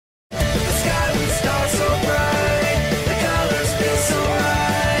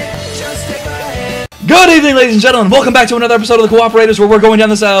evening, ladies and gentlemen. Welcome back to another episode of the Cooperators, where we're going down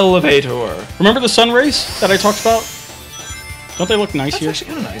this elevator. Remember the sun rays that I talked about? Don't they look nice That's here?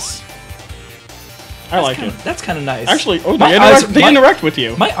 actually kind of nice. I like it. That's kind of nice. Actually, oh, My they interact with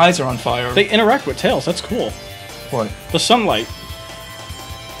you. My eyes are on fire. They interact with Tails. That's cool. What? The sunlight.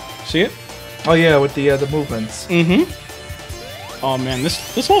 See it? Oh yeah, with the movements. Mm-hmm. Oh man,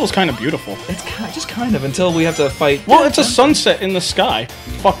 this level's kind of beautiful. It's just kind of until we have to fight. Well, it's a sunset in the sky.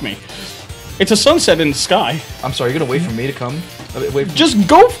 Fuck me. It's a sunset in the sky. I'm sorry, you're gonna wait for me to come? Just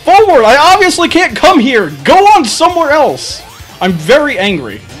go forward! I obviously can't come here! Go on somewhere else! I'm very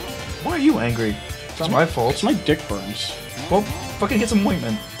angry. Why are you angry? It's my fault. It's my dick burns. Well, fucking get some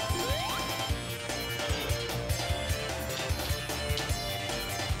ointment.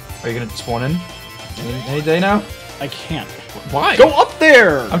 Are you gonna spawn in? Any day now? I can't. Why? Go up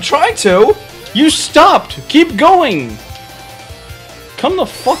there! I'm trying to! You stopped! Keep going! Come the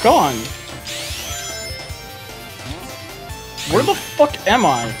fuck on! Where the fuck am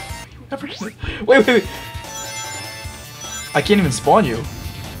I? Wait. I can't even spawn you.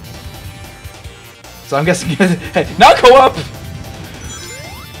 So I'm guessing... Hey, now go up!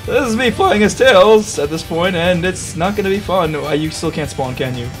 This is me playing as Tails at this point, and it's not gonna be fun. You still can't spawn,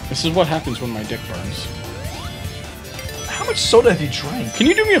 can you? This is what happens when my dick burns. How much soda have you drank? Can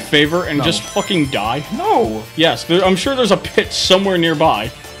you do me a favor and just fucking die? No! Yes, I'm sure there's a pit somewhere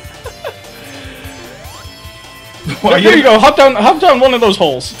nearby. Here you go, hop down one of those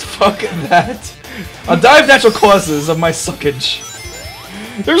holes. Fuck that. I'll die of natural causes of my suckage.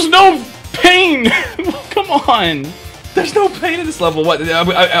 There's no pain! Come on! There's no pain in this level. What?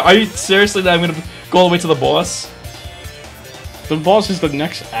 Are you seriously that I'm gonna go all the way to the boss? The boss is the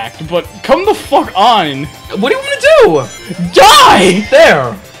next act, but come the fuck on! What do you want to do? Die!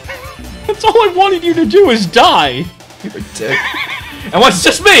 There! That's all I wanted you to do is die! You're a dick. And what's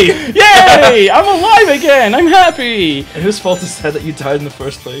it's just me! Yay! I'm alive again! I'm happy! And whose fault is that you died in the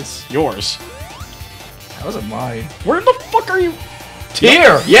first place? Yours. That wasn't mine. Where the fuck are you?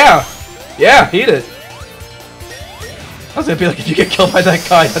 Here! Yeah! Yeah, eat it! I was gonna be like, if you get killed by that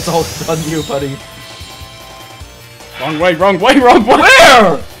guy, that's all on you, buddy. Wrong way, wrong way, wrong way!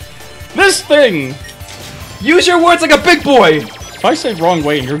 Where?! This thing! Use your words like a big boy! If I say wrong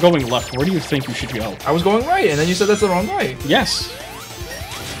way and you're going left, where do you think you should go? I was going right, and then you said that's the wrong way. Yes.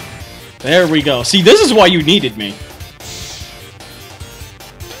 There we go. See, this is why you needed me.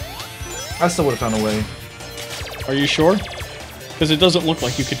 I still would have found a way. Are you sure? Because it doesn't look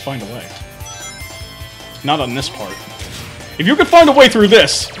like you could find a way. Not on this part. If you could find a way through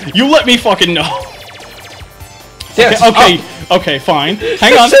this, you let me fucking know. Yes. Okay, fine.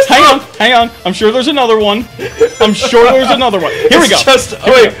 Hang on. I'm sure there's another one. I'm sure there's another one. Here we go.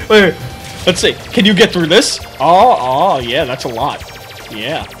 Wait. Let's see. Can you get through this? Oh, yeah, that's a lot.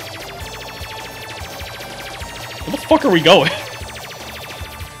 Yeah. Where the fuck are we going?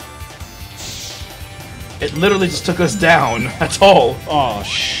 It literally just took us down. That's all. Oh,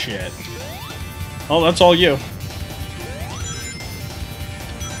 shit. Oh, that's all you.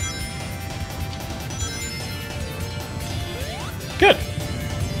 Good.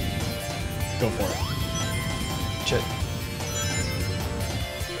 Go for it. Shit.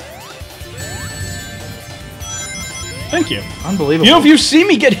 Thank you. Unbelievable. You know, if you see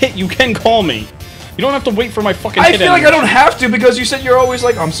me get hit, you can call me. You don't have to wait for my fucking hit. I feel like I don't have to because you said you're always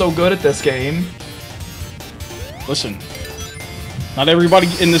like, I'm so good at this game. Listen. Not everybody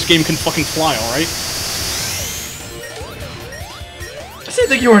in this game can fucking fly, alright? I didn't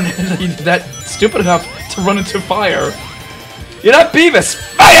think you were that stupid enough to run into fire. You're not Beavis!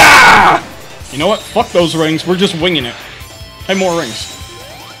 Fire! You know what? Fuck those rings. We're just winging it. Hey, more rings.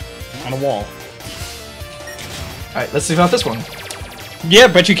 And a wall. Alright, let's see about this one. Yeah,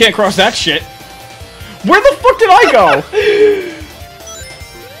 but you can't cross that shit. Where the fuck did I go?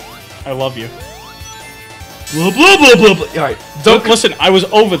 I love you. Blah, blah, blah, blah, blah. Alright, don't... Listen, I was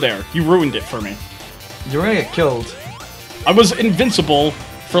over there. You ruined it for me. You're gonna get killed. I was invincible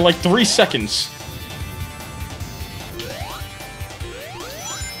for like 3 seconds.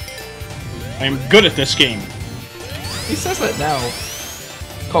 I am good at this game. He says that now.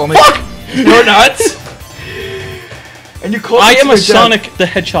 Call me. Fuck! You're not! And you call me I am a death. Sonic the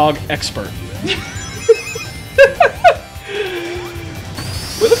Hedgehog expert.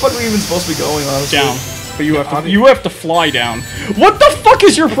 Where the fuck are we even supposed to be going, honestly? Down. But you have to fly down. What the fuck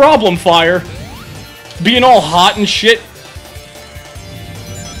is your problem, Fire? Being all hot and shit?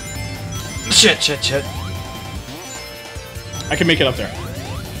 Shit. I can make it up there.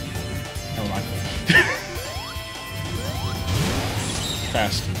 Never mind.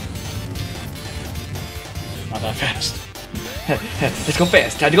 Fast. Not that fast. Let's go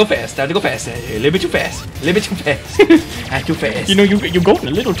fast. Time to go fast. Time to go fast. A little bit too fast. A little bit too fast. Not too fast. You know, you're going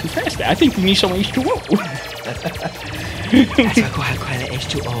a little too fast there. I think we need some H2O. That's quite an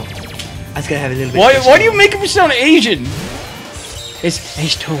H2O. I was gonna have a little bit. Why do you make him sound Asian? It's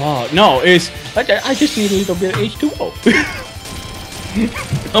H2O. No, it's I just need a little bit of H2O.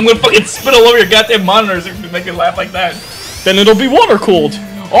 I'm gonna fucking spit all over your goddamn monitors if you make me laugh like that. Then it'll be water cooled.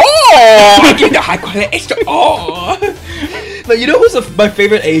 Oh! Get the high quality H2O. But you know who's my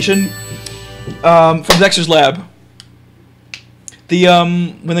favorite Asian? From Dexter's Lab. The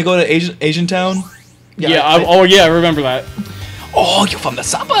when they go to Asian Town. Yeah. I remember that. Oh, you're from the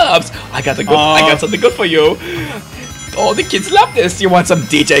suburbs. I got something good for you. Oh, the kids love this. You want some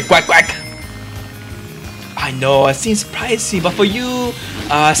DJ quack quack? I know it seems pricey, but for you,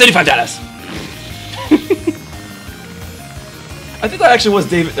 $75. I think that actually was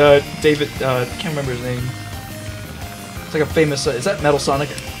David. I can't remember his name. It's like a famous. Is that Metal Sonic?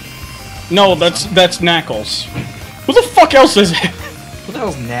 No, that's Knuckles. Who the fuck else is it? What the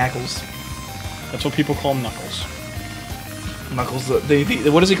hell's Knuckles? That's what people call Knuckles. Knuckles, the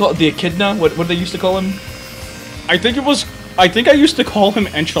what does he call it? The Echidna? What did they used to call him? I think I used to call him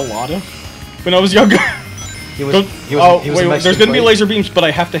Enchilada when I was younger. He was wait, there's gonna be laser beams, but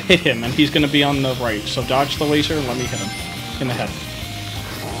I have to hit him, and he's gonna be on the right. So dodge the laser and let me hit him in the head.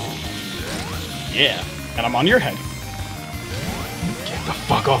 Yeah, and I'm on your head. Get the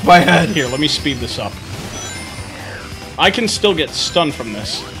fuck off my head! Here, let me speed this up. I can still get stunned from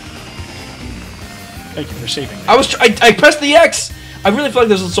this. Thank you for saving me. I pressed the X. I really feel like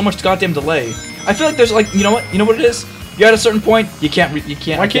there's so much goddamn delay. I feel like there's like, you know what? You know what it is? You're at a certain point, you can't.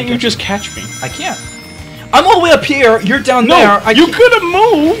 Why can't you just catch me? I can't. I'm all the way up here. You're down there. You could have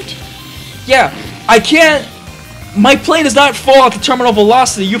moved. Yeah, I can't. My plane does not fall at the terminal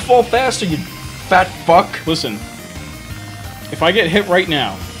velocity. You fall faster, you fat fuck. Listen, if I get hit right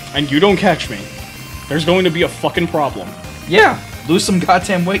now and you don't catch me, there's going to be a fucking problem. Yeah, lose some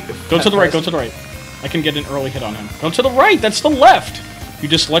goddamn weight. Go to the right. Go to the right. I can get an early hit on him. Go to the right. That's the left. You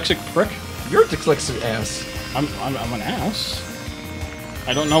dyslexic prick. You're a dyslexic ass. I'm an ass.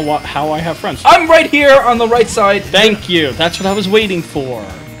 I don't know how I have friends. I'm right here on the right side. Thank you. That's what I was waiting for.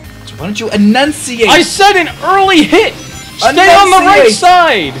 So why don't you enunciate? I said an early hit. Stay on the right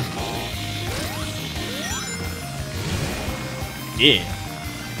side. Yeah.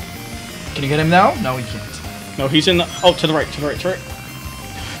 Can you get him now? No, he can't. No, he's in the. Oh, to the right. To the right. To the right.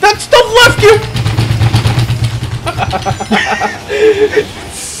 That's the left. You.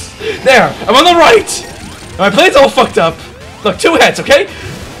 There. I'm on the right. And my plane's all fucked up. Look, 2 hits, okay?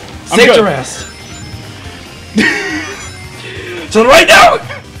 Saved your ass. So right now,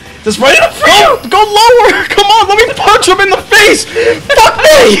 just right up for you. Go lower. Come on, let me punch him in the face. Fuck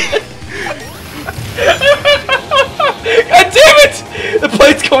me. God damn it! The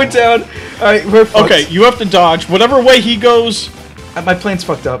plane's going down. All right, we're fucked. Okay, you have to dodge whatever way he goes. My plane's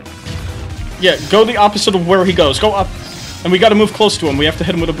fucked up. Yeah, go the opposite of where he goes. Go up, and we got to move close to him. We have to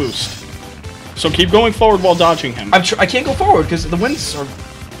hit him with a boost. So keep going forward while dodging him. I can't go forward because the winds are...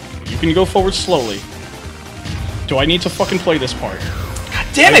 You can go forward slowly. Do I need to fucking play this part? God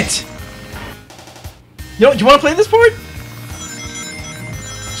damn it! You know, do you want to play this part?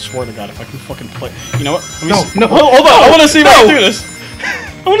 I swear to God, if I can fucking play... You know what? No. Hold on, I want to see if I can do this.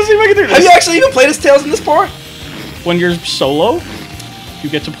 I want to see if I can do this. Have you actually even played as Tails in this part? When you're solo, you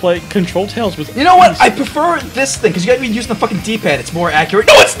get to control Tails with... You know what? I prefer this thing because you gotta be using the fucking D-pad. It's more accurate.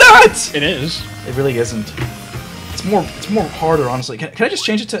 No, it's not! It is. It really isn't. It's more harder, honestly. Can I just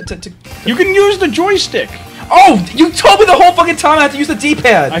change it to... You can use the joystick! Oh! You told me the whole fucking time I have to use the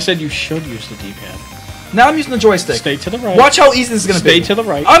D-pad! I said you should use the D-pad. Now I'm using the joystick. Stay to the right. Watch how easy this is gonna be. Stay to the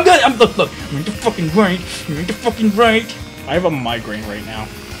right. I'm gonna... Look. I'm in the fucking right. I'm in the fucking right. I have a migraine right now.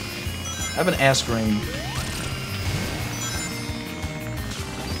 I have an ass grain.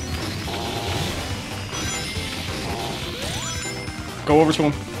 Go over to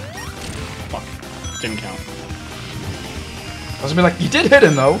him. Fuck. Didn't count. I was gonna be like, you did hit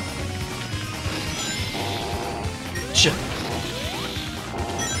him though. Shit.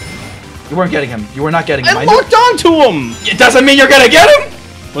 You weren't getting him. You were not getting him. I locked onto him! It doesn't mean you're gonna get him!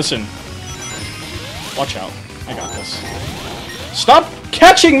 Listen. Watch out. I got this. Stop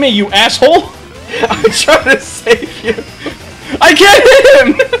catching me, you asshole! I'm trying to save you. I can't hit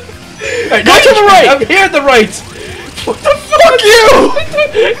him! Right, go to the right! I'm here at the right! What the fuck you!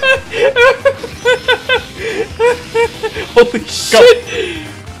 Holy shit!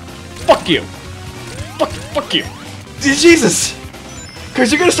 Fuck you! Fuck you! Jesus! Cause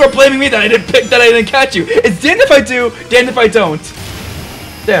you're gonna start blaming me that I didn't catch you. It's damned if I do, damned if I don't.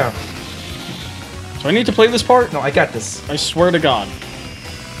 There. Do I need to play this part? No, I got this. I swear to God.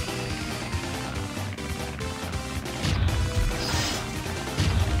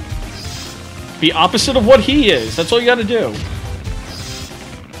 Be opposite of what he is. That's all you gotta do.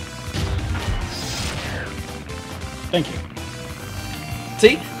 Thank you.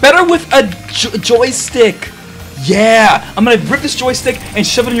 See? Better with a joystick. Yeah! I'm gonna rip this joystick and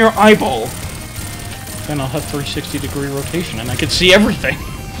shove it in your eyeball. Then I'll have 360-degree rotation and I can see everything.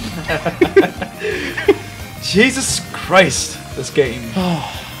 Jesus Christ, this game.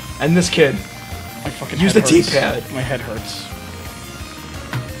 And this kid. My fucking Use head the hurts. D-pad. My head hurts.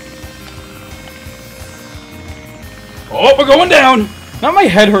 Oh, we're going down! Not my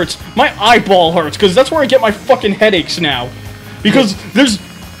head hurts, my eyeball hurts, because that's where I get my fucking headaches now. Because there's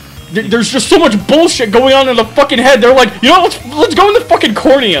just so much bullshit going on in the fucking head. They're like, you know, let's go in the fucking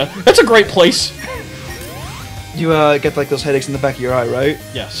cornea. That's a great place. You get like those headaches in the back of your eye, right?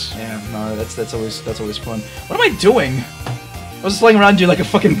 Yes. Yeah, no, that's always fun. What am I doing? I was just laying around you like a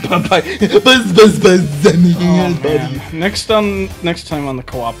fucking buzz. Oh, man. Next time on the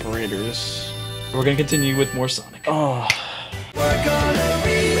Cooperators, we're gonna continue with more Sonic. Oh. We're gonna